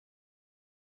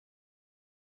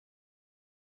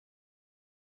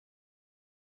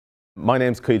My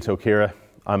name's Caoilte Ó Ciardha.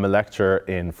 I'm a lecturer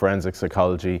in forensic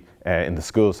psychology in the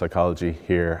School of Psychology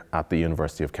here at the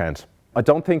University of Kent. I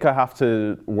don't think I have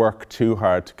to work too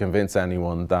hard to convince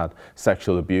anyone that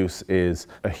sexual abuse is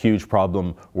a huge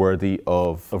problem worthy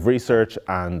of research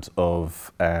and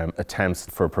of attempts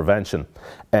for prevention.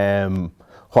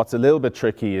 What's a little bit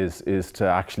tricky is to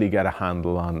actually get a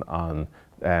handle on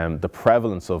the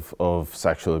prevalence of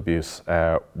sexual abuse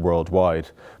worldwide.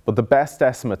 But the best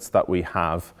estimates that we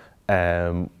have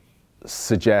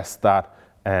suggest that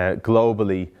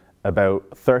globally about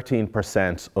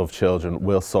 13% of children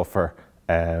will suffer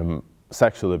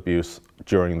sexual abuse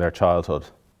during their childhood.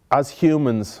 As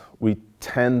humans, we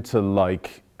tend to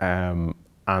like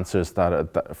answers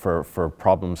that for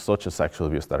problems such as sexual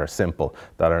abuse that are simple,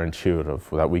 that are intuitive,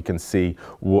 that we can see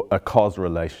a causal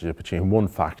relationship between one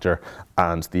factor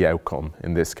and the outcome,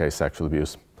 in this case sexual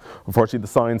abuse. Unfortunately, the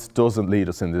science doesn't lead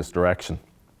us in this direction.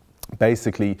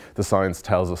 Basically, the science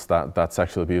tells us that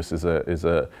sexual abuse is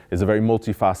a very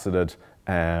multifaceted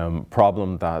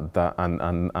problem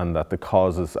and that the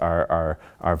causes are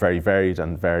very varied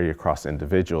and vary across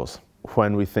individuals.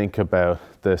 When we think about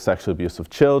the sexual abuse of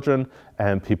children,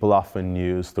 people often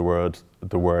use the words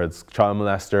child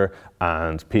molester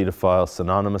and paedophile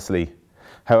synonymously.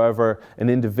 However, an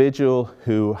individual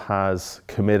who has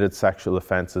committed sexual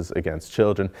offences against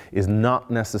children is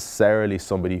not necessarily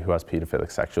somebody who has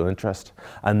paedophilic sexual interest,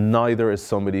 and neither is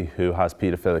somebody who has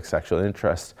paedophilic sexual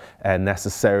interest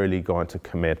necessarily going to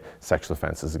commit sexual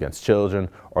offences against children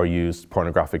or use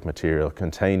pornographic material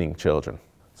containing children.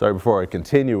 Sorry, before I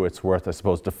continue, it's worth, I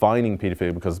suppose, defining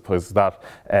paedophilia because that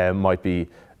might be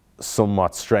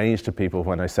somewhat strange to people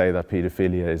when I say that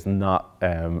paedophilia is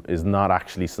not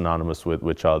actually synonymous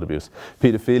with child abuse.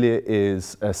 Paedophilia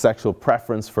is a sexual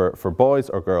preference for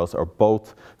boys or girls or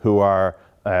both who are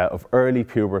of early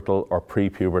pubertal or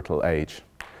pre-pubertal age.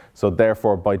 So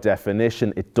therefore, by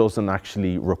definition, it doesn't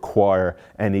actually require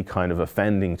any kind of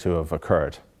offending to have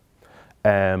occurred.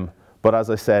 But as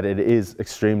I said, it is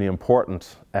extremely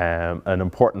important, an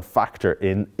important factor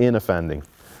in offending.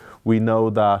 We know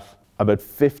that about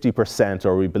 50%,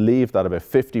 or we believe that about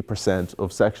 50%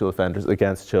 of sexual offenders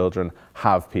against children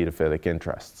have paedophilic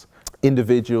interests.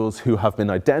 Individuals who have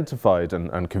been identified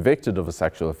and convicted of a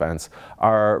sexual offence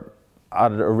are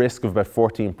at a risk of about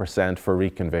 14% for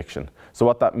reconviction. So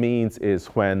what that means is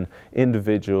when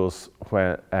individuals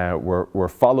were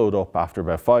followed up after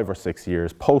about 5 or 6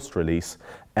 years post-release,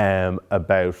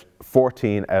 about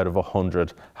 14 out of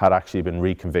 100 had actually been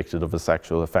reconvicted of a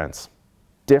sexual offence.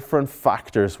 Different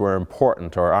factors were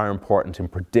important or are important in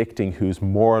predicting who's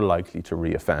more likely to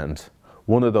reoffend.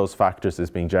 One of those factors is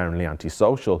being generally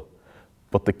antisocial,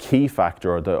 but the key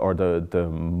factor or the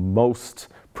most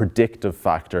predictive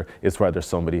factor is whether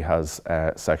somebody has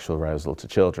sexual arousal to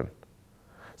children.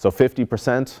 So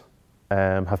 50%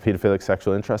 have paedophilic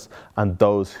sexual interest, and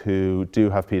those who do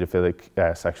have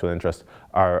paedophilic sexual interest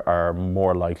are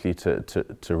more likely to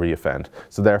reoffend.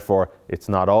 So therefore, it's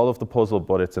not all of the puzzle,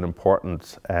 but it's an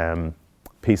important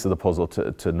piece of the puzzle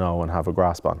to know and have a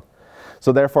grasp on.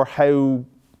 So therefore, how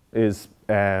is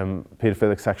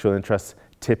paedophilic sexual interest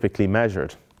typically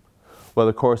measured? Well,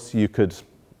 of course, you could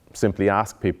simply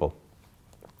ask people.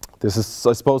 This is,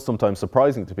 I suppose, sometimes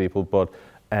surprising to people, but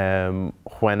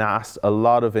when asked, a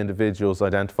lot of individuals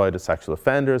identified as sexual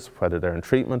offenders, whether they're in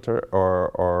treatment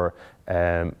or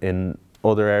in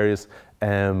other areas,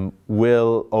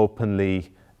 will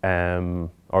openly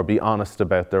or be honest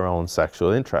about their own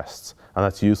sexual interests. And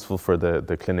that's useful for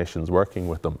the clinicians working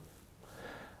with them.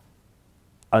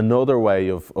 Another way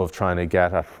of trying to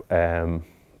get at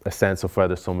a sense of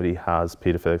whether somebody has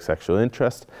paedophilic sexual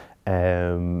interest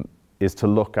is to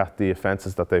look at the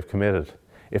offences that they've committed.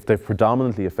 If they've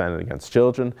predominantly offended against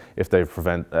children, if they've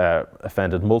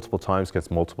offended multiple times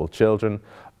against multiple children,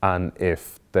 and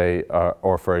if they are,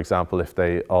 or for example, if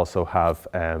they also have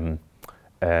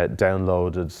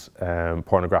downloaded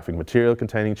pornographic material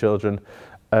containing children,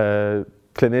 a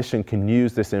clinician can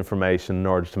use this information in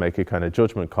order to make a kind of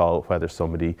judgment call whether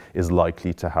somebody is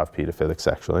likely to have paedophilic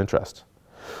sexual interest.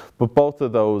 But both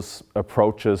of those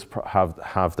approaches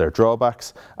have their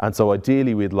drawbacks, and so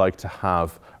ideally we'd like to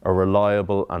have a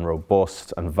reliable and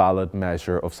robust and valid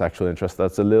measure of sexual interest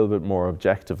that's a little bit more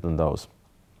objective than those.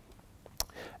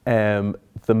 The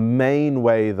main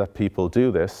way that people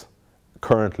do this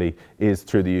currently is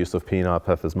through the use of penile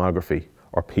plethysmography,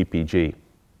 or PPG.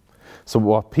 So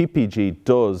what PPG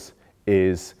does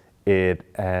is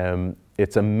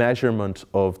it's a measurement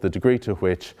of the degree to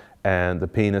which the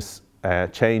penis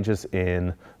changes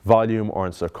in volume or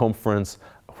in circumference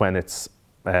when it's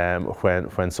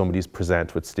when somebody's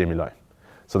presented with stimuli.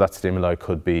 So that stimuli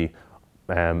could be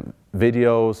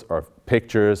videos or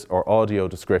pictures or audio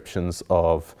descriptions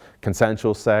of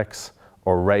consensual sex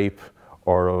or rape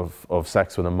or of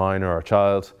sex with a minor or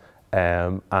child,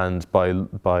 and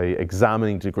by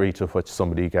examining the degree to which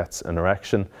somebody gets an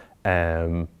erection,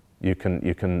 you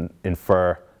can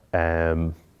infer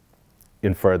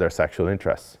their sexual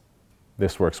interests.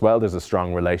 This works well. There's a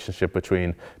strong relationship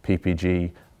between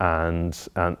PPG and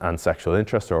sexual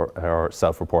interest or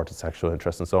self-reported sexual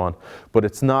interest and so on. But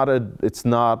it's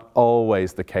not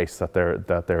always the case that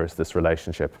there is this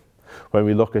relationship. When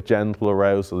we look at genital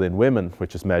arousal in women,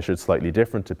 which is measured slightly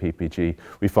different to PPG,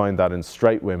 we find that in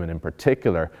straight women in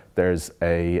particular, there's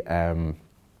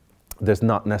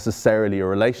not necessarily a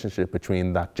relationship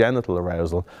between that genital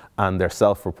arousal and their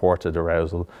self-reported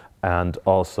arousal and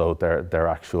also their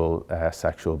actual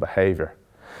sexual behavior.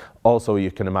 Also, you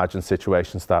can imagine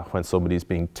situations that when somebody's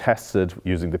being tested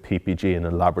using the PPG in a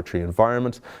laboratory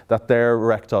environment, that their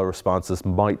erectile responses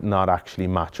might not actually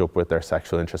match up with their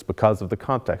sexual interest because of the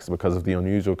context, because of the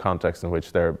unusual context in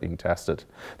which they're being tested.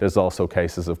 There's also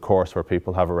cases, of course, where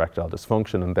people have erectile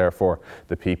dysfunction and therefore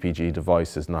the PPG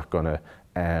device is not going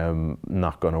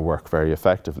to work very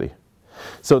effectively.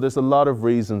 So there's a lot of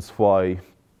reasons why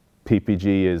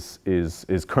PPG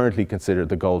is currently considered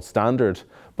the gold standard,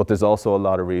 but there's also a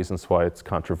lot of reasons why it's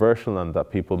controversial and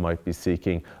that people might be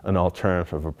seeking an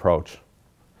alternative approach.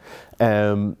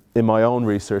 In my own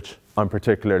research, I'm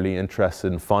particularly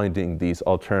interested in finding these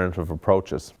alternative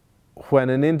approaches. When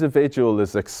an individual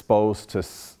is exposed to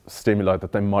stimuli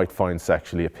that they might find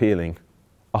sexually appealing,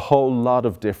 a whole lot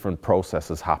of different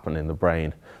processes happen in the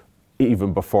brain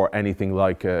even before anything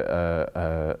like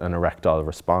an erectile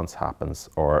response happens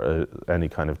or any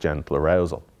kind of genital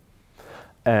arousal.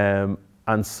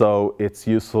 And so it's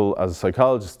useful as a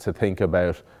psychologist to think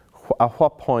about at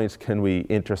what point can we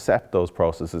intercept those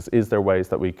processes? Is there ways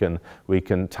that we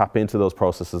can tap into those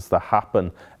processes that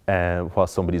happen while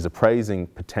somebody's appraising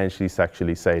potentially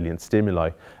sexually salient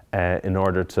stimuli in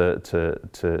order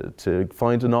to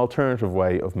find an alternative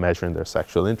way of measuring their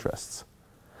sexual interests?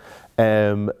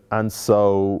 And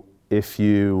so if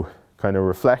you kind of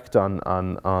reflect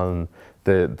on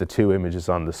the two images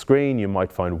on the screen, you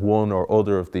might find one or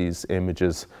other of these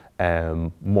images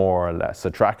more or less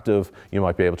attractive. You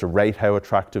might be able to rate how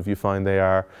attractive you find they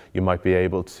are. You might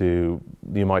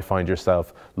find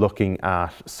yourself looking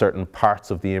at certain parts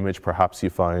of the image. Perhaps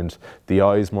you find the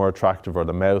eyes more attractive or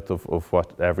the mouth of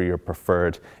whatever your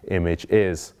preferred image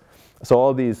is. So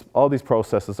all these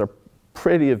processes are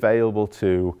pretty available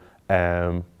to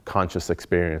conscious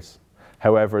experience.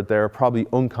 However, there are probably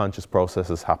unconscious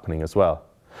processes happening as well.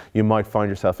 You might find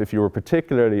yourself, if you were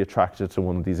particularly attracted to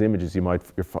one of these images, you might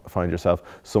find yourself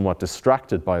somewhat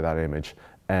distracted by that image.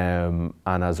 And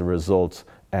as a result,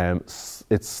 it's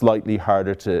slightly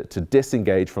harder to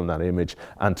disengage from that image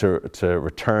and to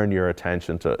return your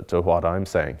attention to what I'm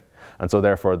saying. And so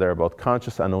therefore, there are both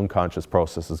conscious and unconscious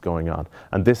processes going on.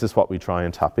 And this is what we try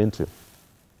and tap into.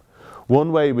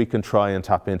 One way we can try and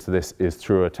tap into this is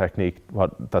through a technique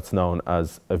that's known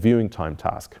as a viewing time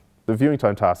task. The viewing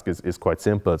time task is quite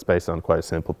simple. It's based on quite a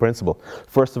simple principle.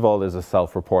 First of all, there's a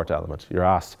self-report element. You're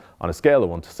asked on a scale of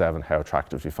 1 to 7 how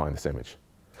attractive you find this image.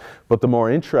 But the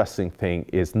more interesting thing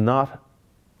is not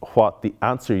what the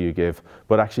answer you give,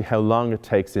 but actually how long it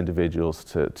takes individuals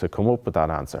to come up with that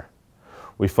answer.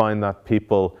 We find that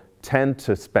people tend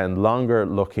to spend longer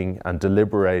looking and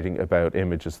deliberating about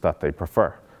images that they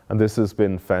prefer. And this has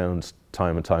been found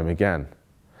time and time again.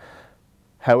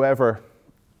 However,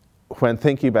 when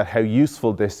thinking about how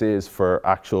useful this is for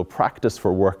actual practice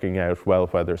for working out well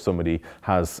whether somebody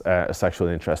has a sexual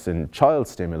interest in child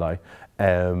stimuli,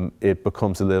 it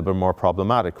becomes a little bit more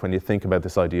problematic when you think about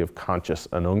this idea of conscious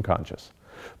and unconscious.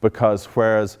 Because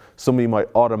whereas somebody might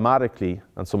automatically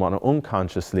and someone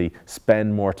unconsciously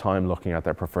spend more time looking at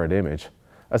their preferred image,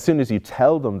 as soon as you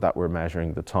tell them that we're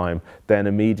measuring the time, then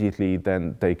immediately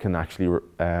they can actually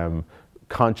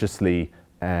consciously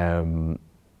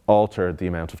alter the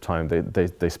amount of time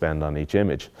they spend on each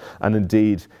image. And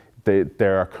indeed,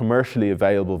 there are commercially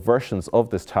available versions of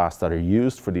this task that are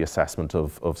used for the assessment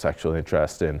of sexual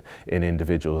interest in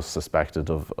individuals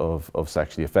suspected of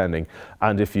sexually offending.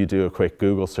 And if you do a quick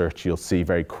Google search, you'll see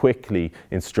very quickly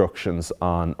instructions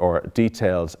on or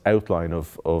detailed outline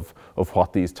of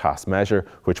what these tasks measure,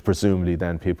 which presumably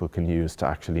then people can use to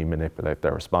actually manipulate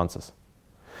their responses.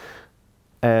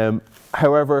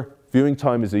 However, viewing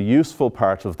time is a useful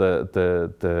part of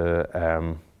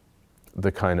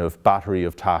the kind of battery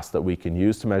of tasks that we can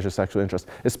use to measure sexual interest,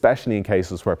 especially in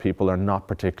cases where people are not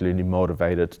particularly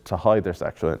motivated to hide their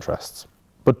sexual interests.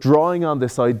 But drawing on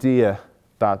this idea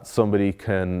that somebody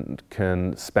can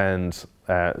spend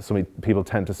people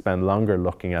tend to spend longer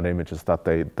looking at images that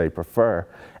they prefer.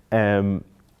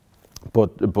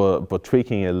 But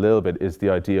tweaking it a little bit is the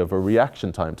idea of a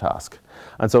reaction time task.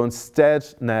 And so instead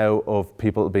now of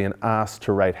people being asked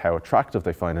to rate how attractive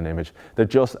they find an image, they're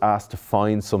just asked to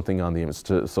find something on the image,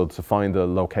 to find the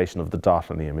location of the dot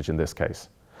on the image in this case.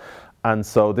 And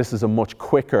so this is a much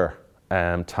quicker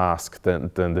task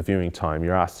than the viewing time.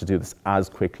 You're asked to do this as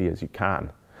quickly as you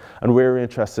can. And we're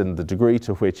interested in the degree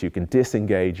to which you can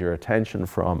disengage your attention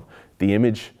from the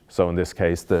image, so in this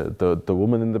case the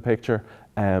woman in the picture,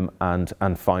 and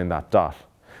find that dot.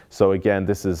 So again,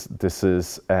 this is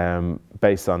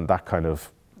based on that kind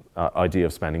of idea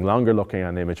of spending longer looking at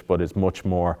an image, but it's much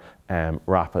more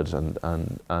rapid,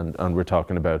 and we're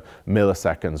talking about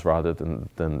milliseconds rather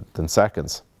than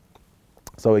seconds.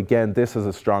 So again, this is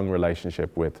a strong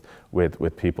relationship with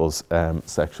people's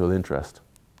sexual interest.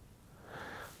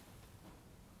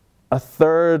 A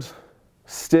third,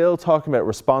 still talking about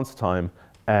response time,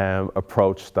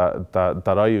 approach that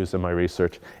I use in my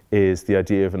research is the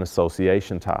idea of an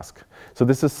association task. So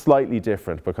this is slightly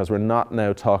different because we're not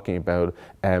now talking about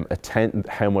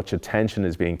how much attention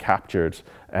is being captured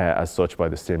as such by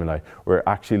the stimuli. We're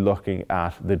actually looking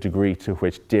at the degree to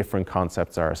which different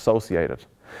concepts are associated.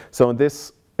 So in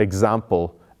this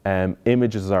example,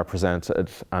 images are presented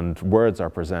and words are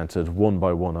presented one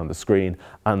by one on the screen,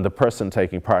 and the person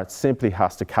taking part simply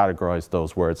has to categorize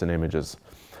those words and images.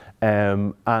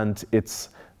 And it's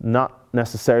not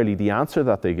necessarily the answer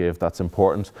that they give that's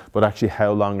important, but actually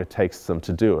how long it takes them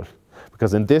to do it.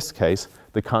 Because in this case,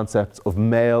 the concepts of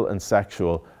male and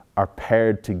sexual are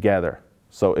paired together.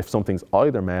 So if something's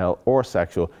either male or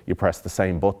sexual, you press the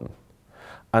same button.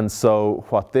 And so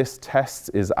what this tests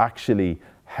is actually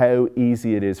how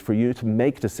easy it is for you to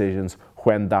make decisions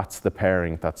when that's the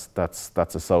pairing that's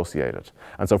associated.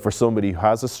 And so for somebody who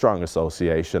has a strong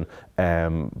association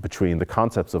between the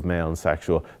concepts of male and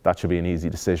sexual, that should be an easy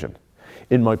decision.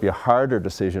 It might be a harder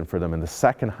decision for them in the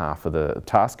second half of the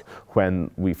task when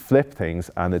we flip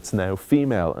things and it's now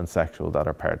female and sexual that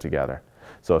are paired together.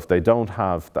 So if they don't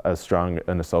have as strong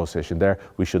an association there,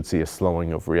 we should see a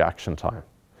slowing of reaction time.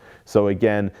 So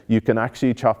again, you can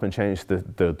actually chop and change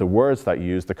the words that you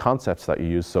use, the concepts that you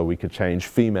use, so we could change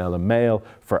female and male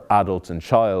for adult and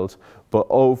child. But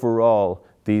overall,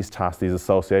 these tasks, these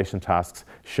association tasks,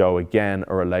 show again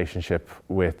a relationship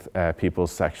with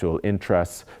people's sexual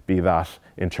interests, be that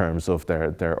in terms of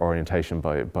their orientation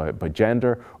by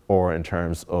gender or in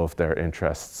terms of their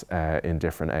interests in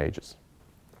different ages.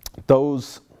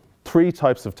 Those three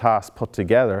types of tasks put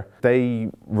together, they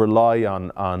rely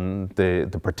on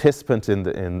the participant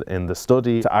in the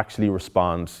study to actually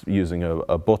respond using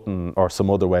a button or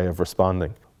some other way of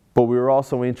responding. But we were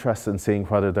also interested in seeing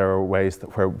whether there are ways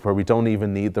where we don't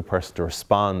even need the person to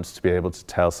respond to be able to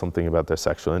tell something about their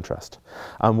sexual interest.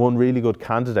 And one really good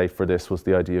candidate for this was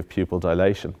the idea of pupil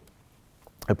dilation.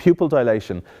 A pupil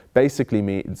dilation basically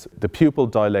means the pupil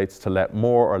dilates to let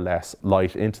more or less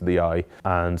light into the eye,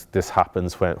 and this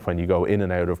happens when you go in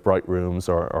and out of bright rooms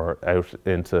or out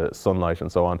into sunlight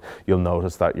and so on. You'll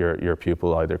notice that your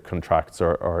pupil either contracts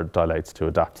or dilates to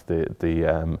adapt to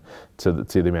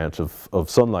the amount of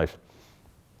sunlight.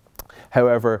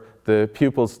 However, the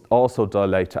pupils also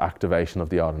dilate to activation of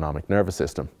the autonomic nervous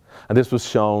system, and this was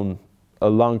shown a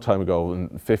long time ago,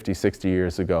 50, 60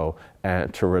 years ago,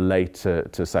 to relate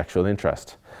to sexual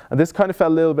interest. And this kind of fell a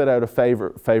little bit out of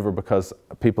favor because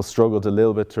people struggled a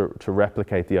little bit to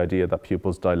replicate the idea that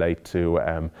pupils dilate to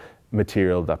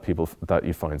material that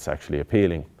you find sexually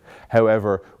appealing.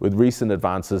 However, with recent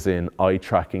advances in eye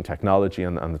tracking technology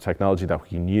and the technology that we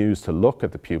can use to look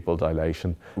at the pupil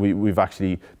dilation, we've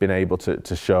actually been able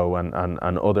to show, and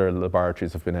other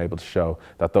laboratories have been able to show,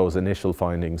 that those initial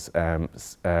findings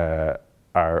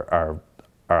are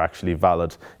actually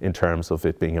valid in terms of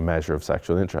it being a measure of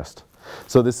sexual interest.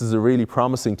 So this is a really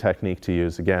promising technique to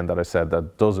use, again, that I said,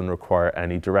 that doesn't require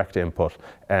any direct input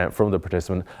from the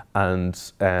participant and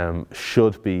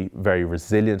should be very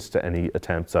resilient to any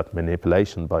attempts at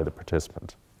manipulation by the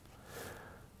participant.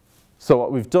 So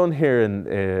what we've done here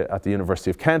at the University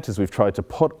of Kent is we've tried to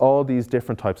put all these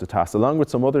different types of tasks, along with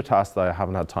some other tasks that I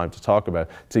haven't had time to talk about,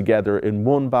 together in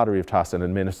one battery of tasks and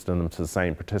administer them to the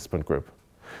same participant group.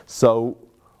 So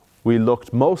we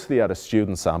looked mostly at a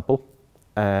student sample,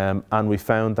 and we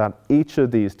found that each of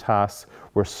these tasks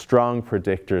were strong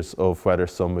predictors of whether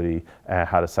somebody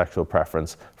had a sexual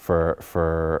preference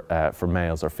for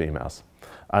males or females.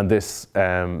 And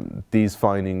these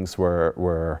findings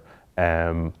were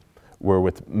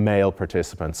with male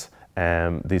participants.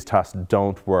 These tasks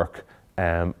don't work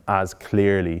as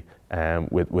clearly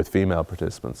with female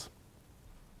participants.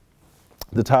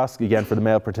 The tasks, again, for the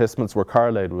male participants were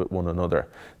correlated with one another.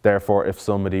 Therefore, if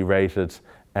somebody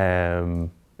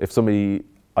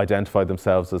identified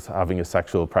themselves as having a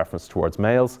sexual preference towards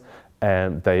males,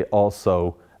 they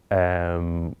also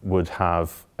would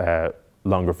have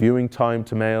longer viewing time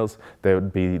to males. They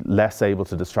would be less able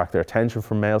to distract their attention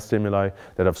from male stimuli.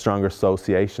 They'd have stronger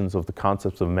associations of the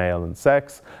concepts of male and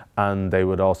sex, and they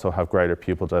would also have greater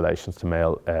pupil dilations to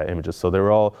male images. So they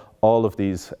were all of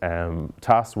these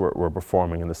tasks were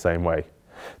performing in the same way.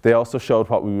 They also showed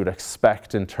what we would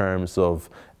expect in terms of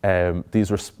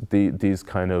these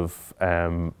kind of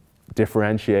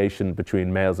differentiation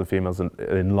between males and females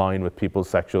in line with people's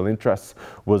sexual interests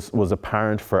was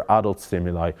apparent for adult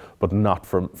stimuli, but not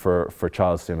for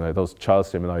child stimuli. Those child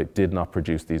stimuli did not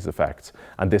produce these effects.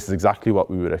 And this is exactly what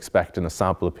we would expect in a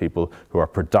sample of people who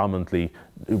predominantly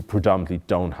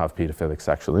don't have paedophilic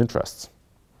sexual interests.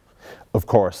 Of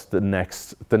course, the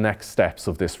next steps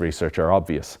of this research are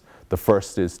obvious. The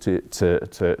first is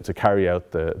to carry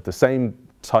out the same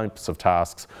types of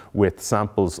tasks with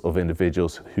samples of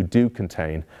individuals who do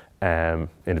contain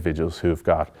individuals who've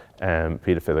got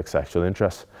paedophilic sexual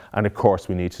interests. And of course,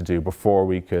 we need to do, before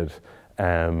we could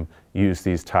use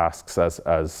these tasks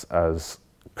as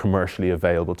commercially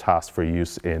available tasks for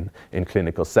use in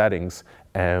clinical settings,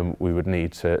 we would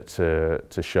need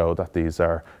to show that these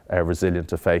are resilient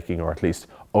to faking, or at least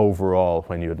overall,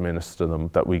 when you administer them,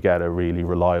 that we get a really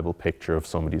reliable picture of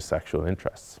somebody's sexual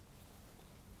interests.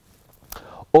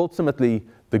 Ultimately,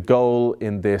 the goal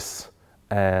in this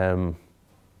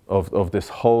of this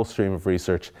whole stream of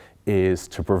research is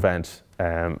to prevent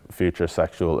future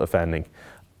sexual offending.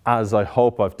 As I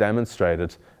hope I've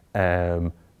demonstrated,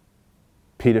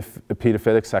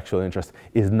 paedophilic sexual interest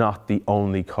is not the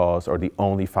only cause or the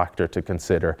only factor to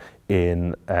consider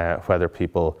in whether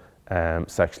people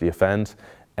sexually offend.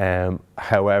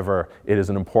 However, it is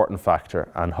an important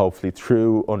factor, and hopefully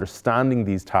through understanding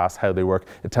these tasks, how they work,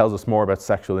 it tells us more about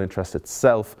sexual interest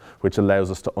itself, which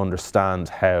allows us to understand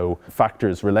how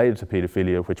factors related to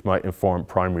paedophilia, which might inform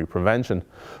primary prevention.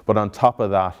 But on top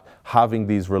of that, having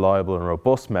these reliable and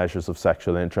robust measures of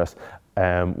sexual interest,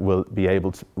 we'll be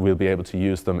able to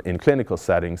use them in clinical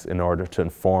settings in order to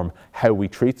inform how we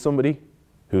treat somebody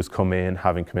who's come in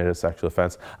having committed a sexual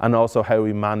offence, and also how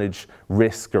we manage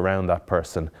risk around that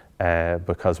person,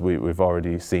 because we've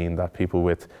already seen that people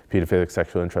with paedophilic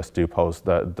sexual interest do pose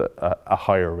a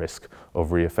higher risk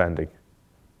of reoffending.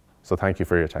 So thank you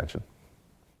for your attention.